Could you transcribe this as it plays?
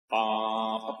Ba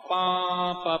ba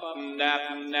ba ba nap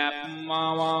nap ma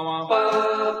wa wa ba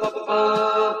ba ba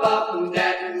ba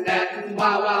nap nap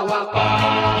ma wa wa ba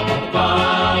ba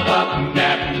ba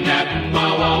nap nap ma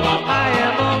wa wa. I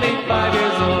am only 5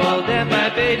 years old and my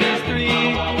baby's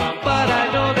 3, but I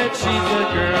know that she's a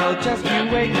girl. Just you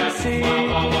wait and see.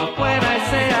 When I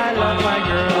say I love my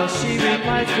girl, she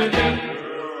replies to me,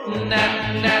 nap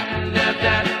nap nap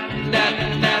nap nap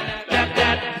nap nap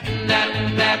nap nap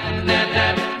nap nap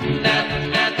nap nap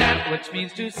nap nap, which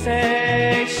means to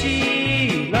say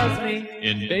she loves me.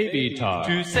 In baby talk,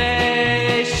 To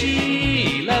say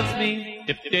she loves me.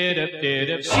 dip dip dip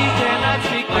dip. She cannot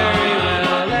speak very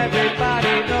well,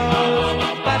 everybody knows,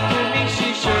 but to me she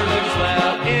sure looks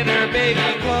well in her baby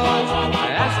clothes. I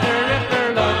asked her if her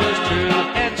love was true,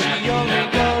 and she only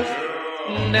goes,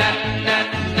 nat nat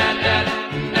nat nat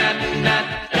nat nat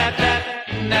nat nat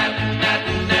nat nat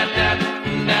nat nat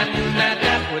nat nat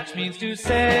nat, which means to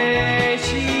say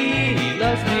she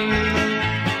loves me.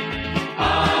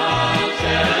 I'll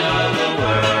tell the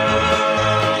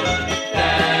world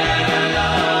that I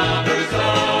love her so.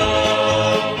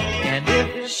 And if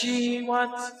she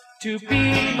wants to be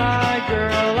my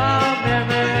girl, I'll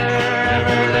never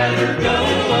ever let her go.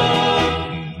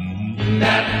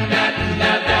 Nap nap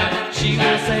nap nap, she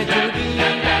will say to me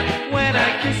when I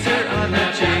kiss her on the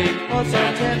cheek, oh so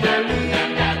tenderly.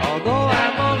 Although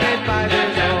I'm only 5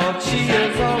 years old, she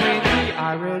is only 3.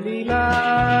 I really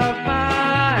love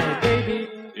my baby,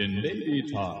 In baby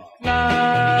talk,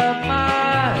 love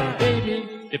my baby.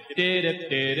 dip dip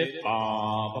dip dip. Ba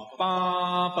ba ba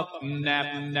ba nap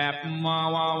nap ma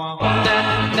wa wa. Nap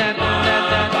nap nap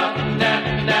nap